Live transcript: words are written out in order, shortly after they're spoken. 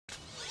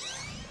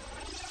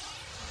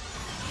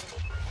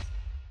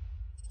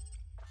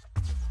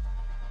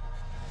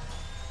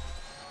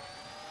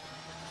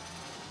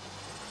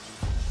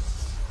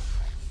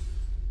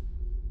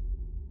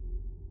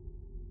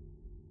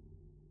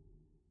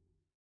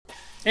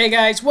Hey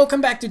guys,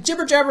 welcome back to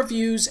Jibber Jab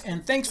Reviews,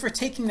 and thanks for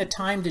taking the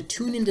time to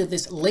tune into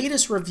this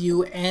latest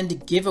review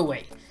and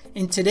giveaway.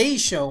 In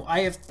today's show,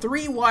 I have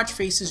 3 watch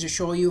faces to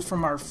show you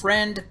from our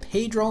friend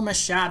Pedro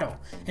Machado,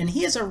 and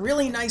he has a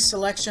really nice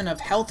selection of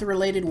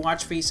health-related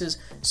watch faces,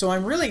 so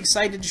I'm really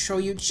excited to show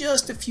you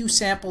just a few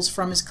samples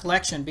from his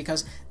collection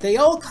because they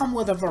all come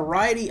with a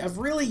variety of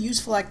really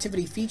useful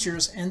activity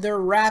features and they're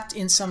wrapped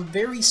in some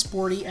very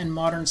sporty and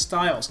modern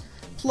styles.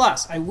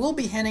 Plus, I will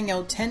be handing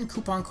out 10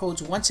 coupon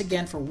codes once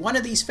again for one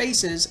of these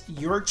faces,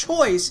 your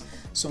choice,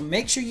 so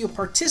make sure you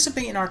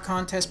participate in our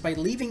contest by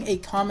leaving a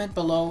comment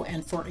below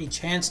and for a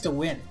chance to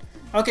win.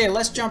 Okay,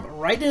 let's jump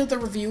right into the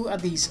review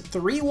of these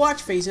 3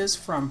 watch faces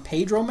from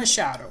Pedro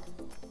Machado.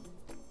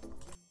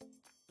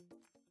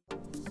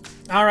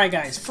 Alright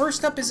guys,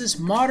 first up is this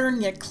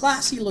modern yet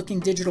classy looking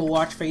digital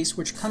watch face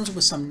which comes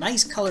with some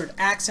nice colored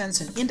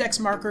accents and index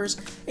markers,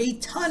 a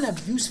ton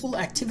of useful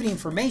activity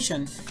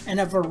information,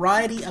 and a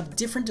variety of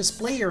different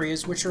display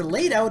areas which are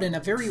laid out in a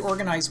very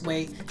organized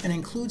way and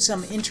include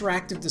some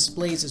interactive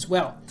displays as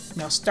well.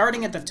 Now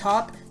starting at the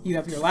top, you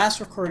have your last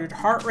recorded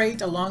heart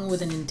rate along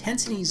with an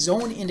intensity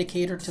zone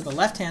indicator to the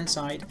left hand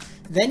side.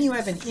 Then you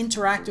have an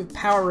interactive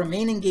power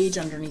remaining gauge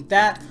underneath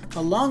that,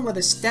 along with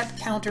a step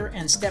counter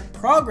and step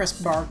progress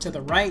bar to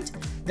the right.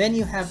 Then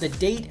you have the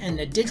date and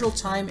the digital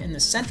time in the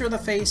center of the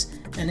face,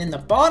 and in the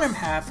bottom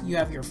half you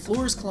have your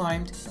floors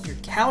climbed, your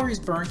calories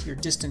burnt, your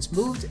distance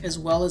moved, as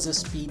well as a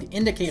speed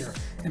indicator.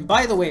 And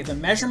by the way, the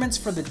measurements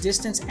for the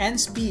distance and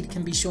speed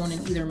can be shown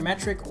in either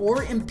metric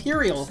or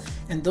imperial,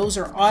 and those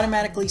are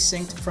automatically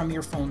synced from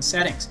your phone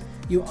settings.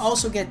 You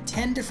also get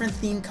 10 different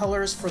theme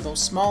colors for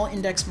those small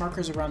index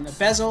markers around the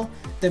bezel,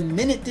 the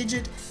minute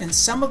digit, and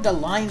some of the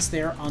lines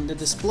there on the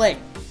display.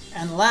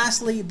 And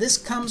lastly, this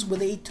comes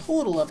with a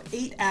total of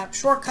 8 app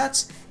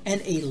shortcuts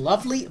and a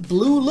lovely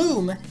blue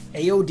lume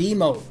AOD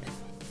mode.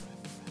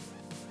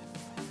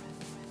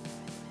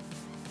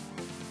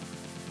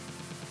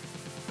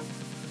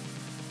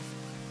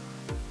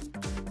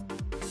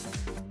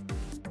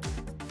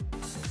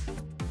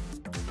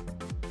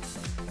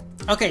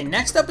 Okay,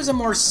 next up is a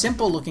more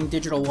simple looking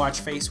digital watch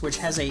face which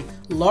has a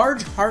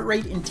large heart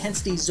rate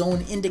intensity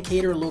zone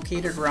indicator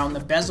located around the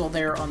bezel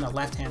there on the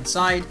left hand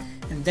side,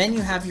 and then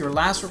you have your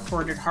last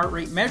recorded heart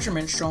rate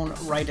measurement shown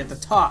right at the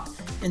top.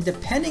 And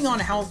depending on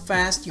how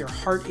fast your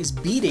heart is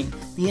beating,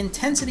 the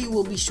intensity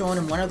will be shown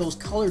in one of those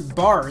colored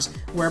bars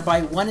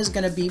whereby one is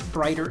going to be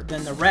brighter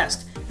than the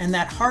rest. And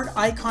that heart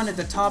icon at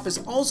the top is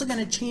also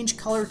going to change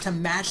color to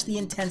match the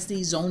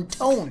intensity zone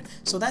tone.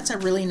 So that's a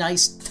really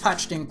nice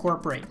touch to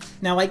incorporate.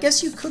 Now I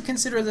guess you could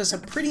consider this a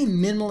pretty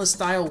minimalist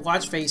style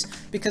watch face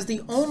because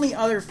the only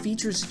other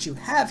features that you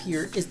have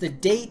here is the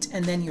date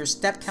and then your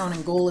step count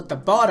and goal at the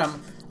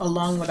bottom,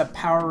 along with a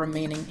power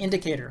remaining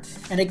indicator.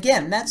 And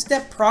again, that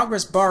step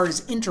progress bar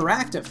is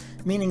interactive,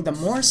 meaning the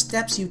more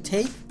steps you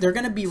take, they're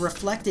going to be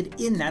reflected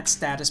in that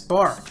status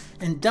bar.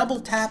 And double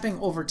tapping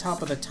over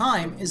top of the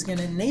time is going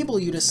to enable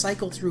you to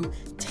cycle through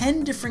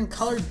 10 different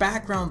colored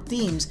background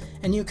themes,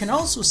 and you can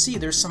also see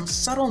there's some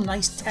subtle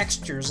nice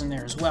textures in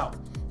there as well.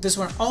 This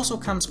one also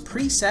comes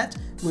preset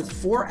with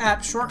 4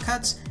 app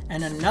shortcuts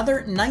and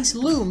another nice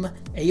lume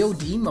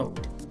AOD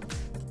mode.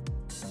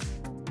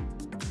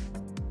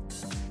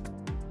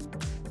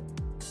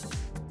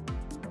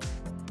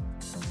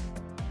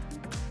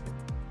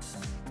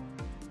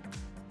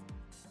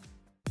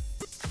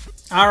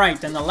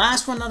 Alright, then the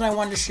last one that I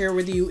wanted to share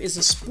with you is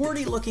a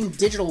sporty looking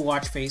digital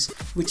watch face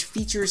which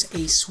features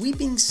a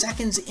sweeping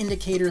seconds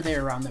indicator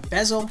there around the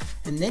bezel,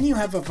 and then you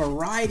have a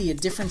variety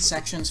of different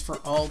sections for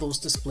all those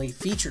display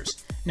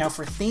features. Now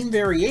for theme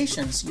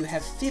variations, you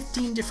have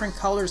 15 different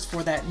colors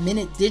for that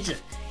minute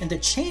digit, and to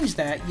change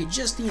that you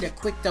just need a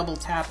quick double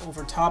tap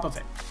over top of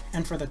it.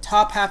 And for the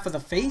top half of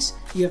the face,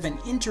 you have an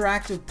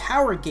interactive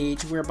power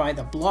gauge whereby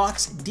the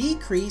blocks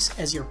decrease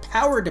as your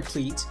power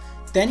depletes.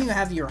 Then you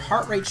have your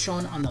heart rate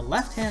shown on the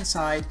left hand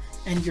side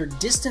and your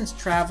distance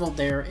traveled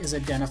there is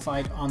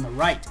identified on the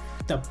right.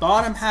 The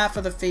bottom half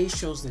of the face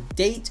shows the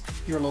date,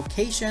 your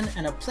location,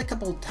 and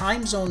applicable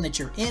time zone that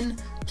you're in,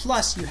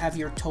 plus you have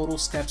your total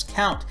steps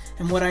count.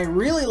 And what I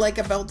really like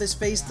about this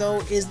face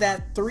though is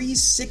that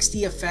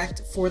 360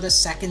 effect for the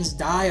seconds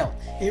dial.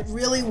 It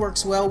really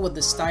works well with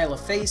the style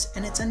of face,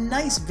 and it's a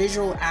nice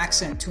visual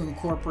accent to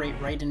incorporate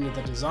right into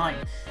the design.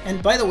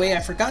 And by the way, I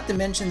forgot to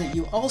mention that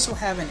you also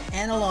have an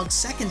analog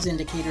seconds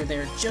indicator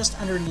there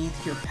just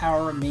underneath your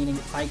power remaining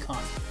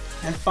icon.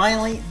 And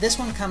finally, this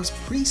one comes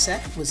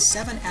preset with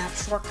 7 app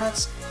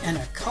shortcuts and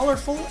a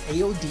colorful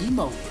AOD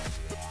mode.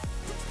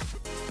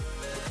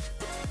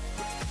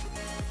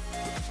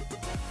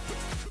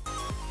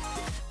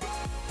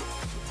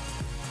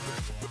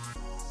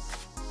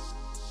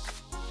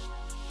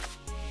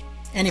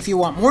 And if you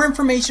want more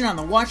information on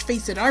the watch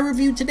face that I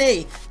reviewed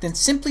today, then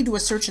simply do a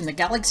search in the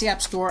Galaxy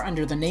App Store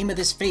under the name of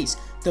this face.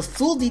 The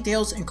full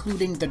details,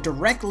 including the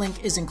direct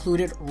link, is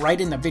included right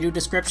in the video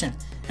description.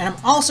 And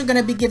I'm also going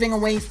to be giving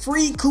away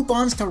free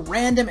coupons to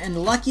random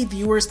and lucky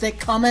viewers that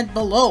comment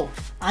below.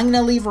 I'm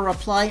going to leave a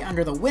reply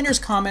under the winner's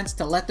comments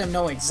to let them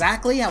know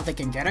exactly how they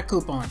can get a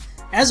coupon.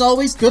 As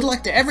always, good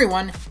luck to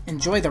everyone,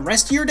 enjoy the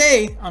rest of your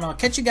day, and I'll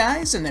catch you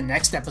guys in the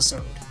next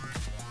episode.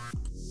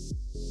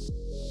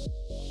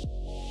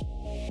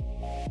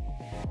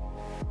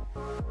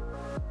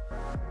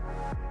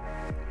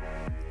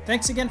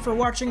 Thanks again for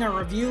watching our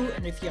review,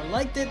 and if you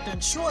liked it,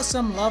 then show us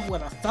some love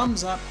with a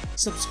thumbs up,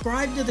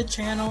 subscribe to the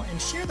channel, and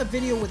share the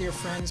video with your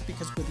friends,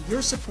 because with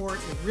your support,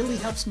 it really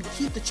helps me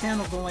keep the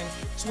channel going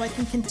so I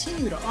can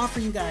continue to offer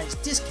you guys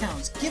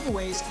discounts,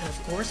 giveaways, and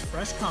of course,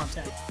 fresh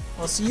content.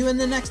 I'll see you in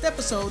the next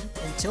episode.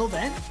 Until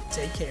then,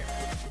 take care.